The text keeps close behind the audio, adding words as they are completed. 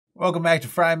Welcome back to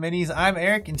FryMinis. I'm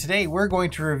Eric, and today we're going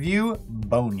to review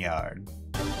Boneyard.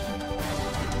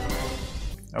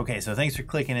 Okay, so thanks for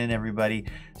clicking in, everybody.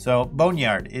 So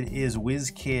Boneyard, it is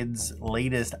WizKids'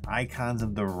 latest Icons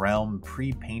of the Realm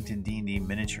pre-painted D&D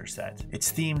miniature set.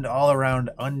 It's themed all around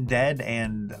undead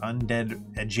and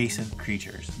undead adjacent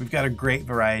creatures. We've got a great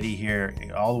variety here,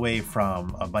 all the way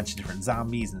from a bunch of different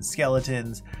zombies and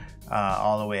skeletons,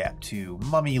 all the way up to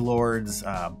mummy lords,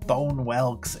 bone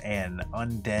whelks, and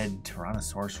undead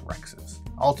Tyrannosaurus rexes.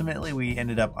 Ultimately, we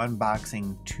ended up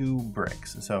unboxing 2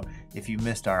 bricks. So if you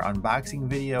missed our unboxing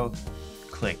video,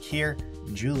 click here.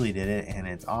 Julie did it and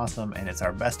it's awesome, and it's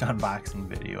our best unboxing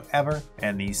video ever.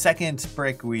 And the second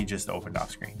brick we just opened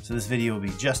off screen. So this video will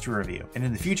be just a review. And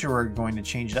in the future, we're going to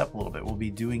change it up a little bit. We'll be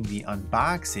doing the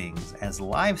unboxings as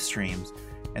live streams,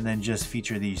 and then just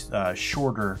feature these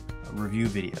shorter review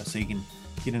videos so you can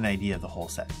get an idea of the whole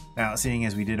set. Now, seeing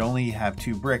as we did only have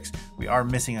 2 bricks, we are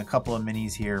missing a couple of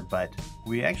minis here, but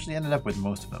we actually ended up with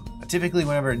most of them. Typically,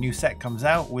 whenever a new set comes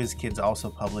out, WizKids also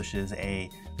publishes a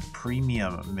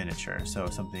premium miniature, so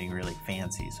something really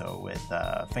fancy. So with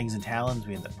Fangs and Talons,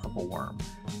 we have the purple worm.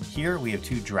 Here we have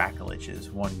 2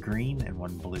 Dracoliches, one green and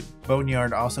one blue.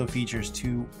 Boneyard also features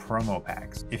 2 promo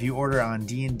packs. If you order on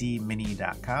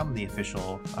dndmini.com, the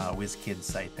official WizKids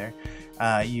site there,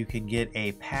 you can get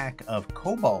a pack of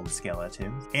kobold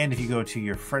skeletons, and if you go to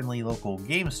your friendly local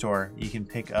game store, you can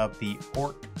pick up the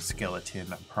orc skeleton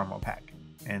promo pack.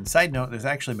 And side note, there's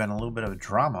actually been a little bit of a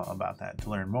drama about that. To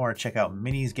learn more, check out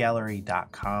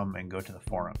minisgallery.com and go to the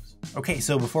forums. Okay,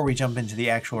 so before we jump into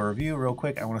the actual review, real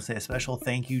quick, I want to say a special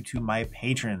thank you to my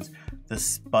patrons, the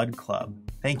Spud Club.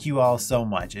 Thank you all so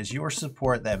much. It's your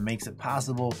support that makes it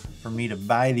possible for me to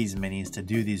buy these minis to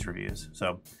do these reviews.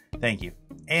 So thank you.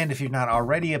 And if you're not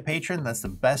already a patron, that's the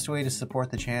best way to support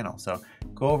the channel. So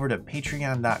go over to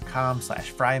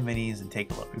patreon.com/FryMinis and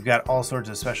take a look. We've got all sorts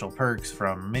of special perks,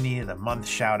 from Mini of the Month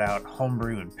shout out,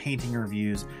 homebrew and painting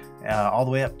reviews, all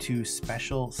the way up to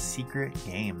special secret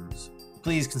games.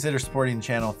 Please consider supporting the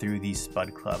channel through the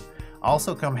Spud Club.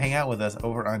 Also, come hang out with us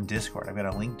over on Discord. I've got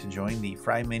a link to join the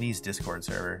FryMinis Discord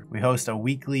server. We host a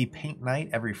weekly paint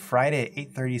night every Friday at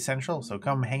 8:30 Central, so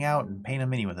come hang out and paint a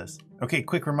mini with us. Okay,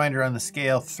 quick reminder on the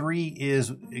scale. 3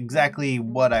 is exactly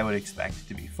what I would expect it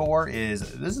to be. 4 is,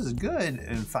 this is good,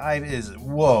 and 5 is,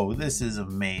 whoa, this is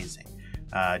amazing.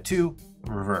 2,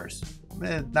 reverse,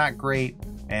 not great,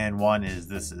 and 1 is,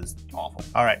 this is awful.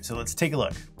 All right, so let's take a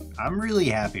look. I'm really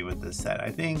happy with this set. I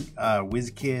think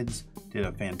WizKids did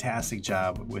a fantastic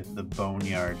job with the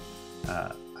Boneyard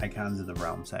Icons of the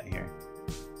Realm set here.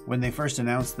 When they first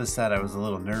announced this set, I was a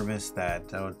little nervous that,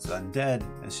 oh, it's undead,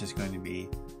 it's just going to be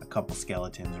a couple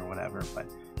skeletons or whatever, but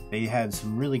they had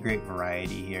some really great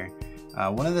variety here.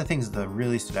 One of the things that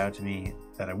really stood out to me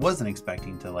that I wasn't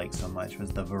expecting to like so much was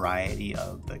the variety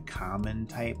of the common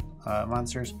type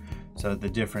monsters. So the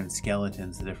different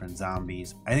skeletons, the different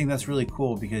zombies. I think that's really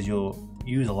cool because you'll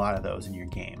use a lot of those in your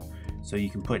game. So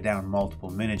you can put down multiple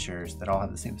miniatures that all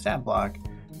have the same stat block,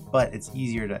 but it's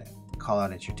easier to call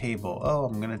out at your table, oh,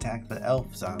 I'm going to attack the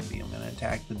elf zombie, I'm going to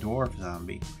attack the dwarf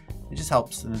zombie. It just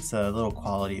helps, and it's a little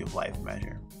quality of life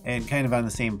measure. And kind of on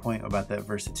the same point about that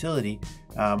versatility,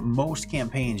 most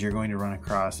campaigns you're going to run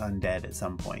across undead at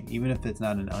some point. Even if it's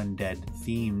not an undead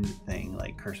themed thing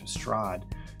like Curse of Strahd,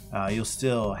 you'll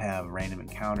still have random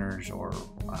encounters, or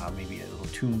maybe a little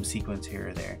tomb sequence here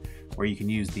or there where you can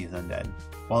use these undead.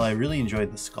 While I really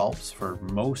enjoyed the sculpts for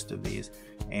most of these,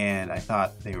 and I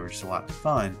thought they were just a lot of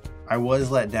fun, I was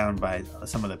let down by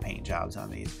some of the paint jobs on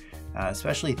these,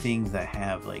 especially things that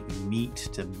have like meat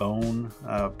to bone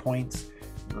points,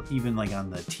 even like on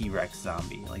the T-Rex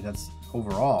zombie. Like, that's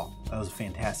overall, that was a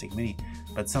fantastic mini,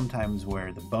 but sometimes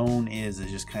where the bone is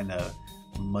just kind of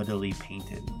muddily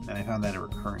painted, and I found that a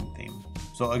recurring theme.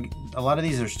 So a lot of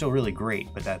these are still really great,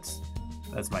 but that's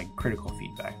my critical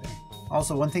feedback there.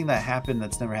 Also, one thing that happened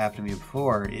that's never happened to me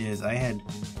before is I had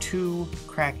 2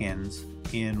 Krakens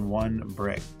in 1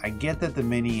 brick. I get that the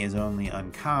mini is only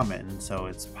uncommon, so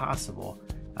it's possible.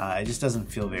 It just doesn't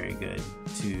feel very good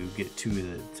to get 2 of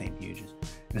the same huges.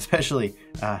 And especially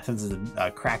since it's a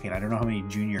Kraken, I don't know how many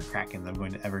junior Krakens I'm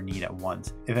going to ever need at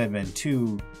once. If it had been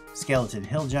 2 skeleton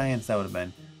hill giants, that would have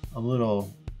been a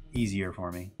little easier for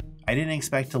me. I didn't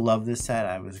expect to love this set.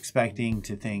 I was expecting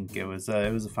to think it was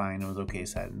a fine, it was okay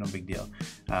set, no big deal.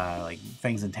 Like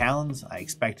Fangs and Talons, I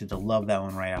expected to love that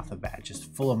one right off the bat,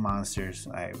 just full of monsters.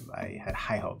 I had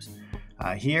high hopes.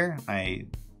 Here, I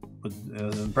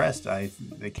was impressed.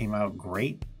 It came out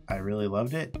great. I really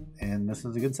loved it, and this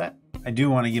is a good set. I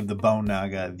do want to give the Bone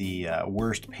Naga the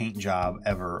worst paint job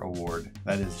ever award.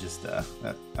 That is just that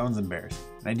one's embarrassing.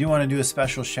 And I do want to do a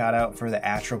special shout out for the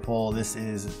Atropole. This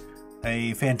is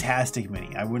a fantastic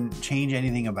mini. I wouldn't change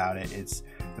anything about it.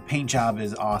 The paint job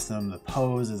is awesome, the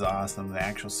pose is awesome, the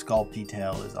actual sculpt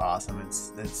detail is awesome.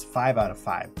 It's 5 out of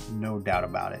 5, no doubt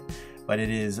about it. But it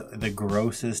is the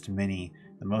grossest mini,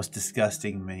 the most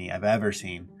disgusting mini I've ever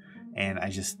seen. And I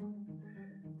just,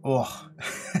 oh,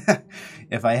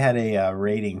 if I had a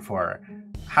rating for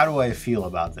how do I feel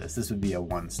about this, this would be a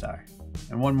 1 star.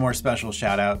 And one more special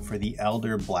shout out for the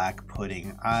Elder Black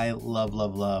Pudding. I love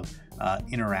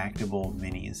interactable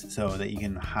minis so that you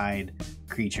can hide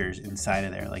creatures inside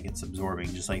of there like it's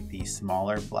absorbing, just like the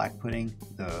smaller black pudding.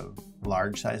 The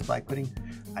large size black pudding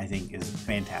I think is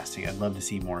fantastic. I'd love to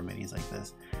see more minis like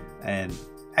this. And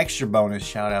extra bonus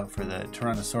shout out for the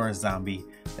Tyrannosaurus zombie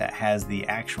that has the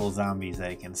actual zombies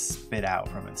that it can spit out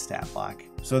from its stat block.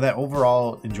 So that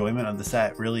overall enjoyment of the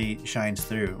set really shines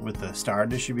through. With the star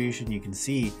distribution, you can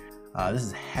see this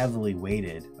is heavily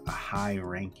weighted, a high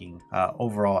ranking.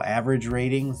 Overall average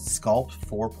rating, sculpt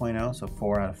 4.0, so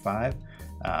 4 out of 5.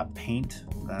 Paint,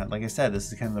 like I said,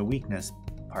 this is kind of the weakness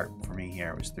part for me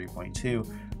here, was 3.2.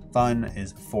 Fun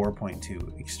is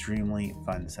 4.2, extremely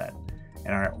fun set.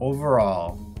 And our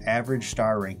overall average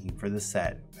star ranking for this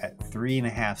set at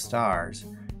 3.5 stars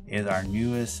is our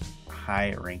newest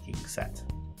high ranking set.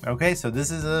 Okay, so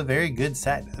this is a very good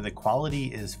set. The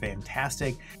quality is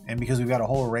fantastic, and because we've got a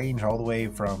whole range all the way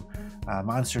from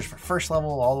monsters for first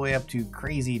level all the way up to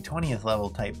crazy 20th level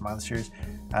type monsters,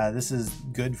 this is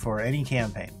good for any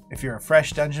campaign. If you're a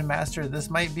fresh dungeon master,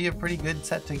 this might be a pretty good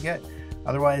set to get.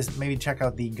 Otherwise, maybe check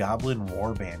out the Goblin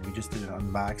Warband. We just did an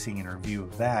unboxing and review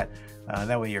of that.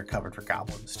 That way you're covered for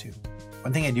goblins too.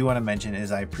 One thing I do want to mention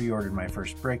is I pre-ordered my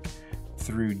first brick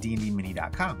through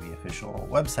dndmini.com, the official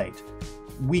website,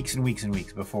 weeks and weeks and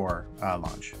weeks before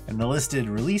launch. And the listed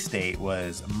release date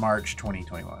was March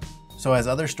 2021. So as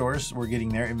other stores were getting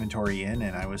their inventory in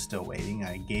and I was still waiting,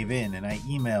 I gave in and I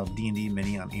emailed D&D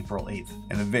Mini on April 8th.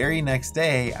 And the very next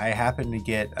day, I happened to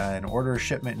get an order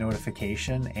shipment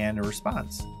notification and a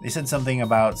response. They said something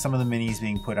about some of the minis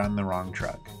being put on the wrong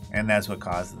truck, and that's what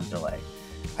caused the delay.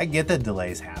 I get that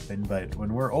delays happen, but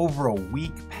when we're over a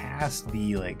week past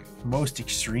the most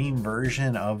extreme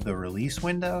version of the release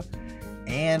window,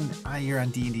 and you're on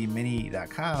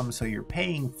dndmini.com, so you're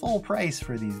paying full price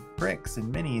for these bricks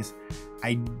and minis,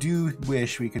 I do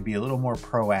wish we could be a little more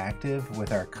proactive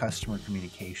with our customer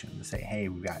communication to say, hey,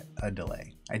 we've got a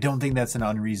delay. I don't think that's an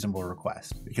unreasonable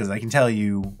request, because I can tell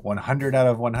you 100 out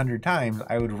of 100 times,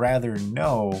 I would rather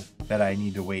know that I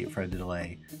need to wait for a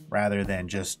delay rather than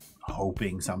just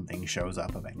hoping something shows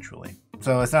up eventually.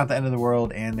 So it's not the end of the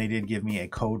world, and they did give me a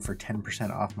code for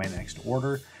 10% off my next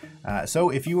order.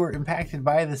 So if you were impacted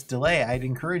by this delay, I'd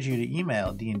encourage you to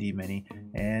email D&D Mini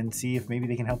and see if maybe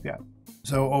they can help you out.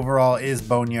 So overall, is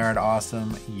Boneyard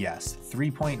awesome? Yes.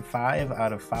 3.5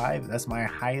 out of 5. That's my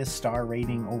highest star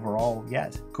rating overall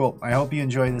yet. Cool. I hope you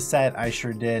enjoyed the set. I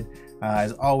sure did.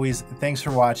 As always, thanks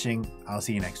for watching. I'll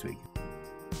see you next week.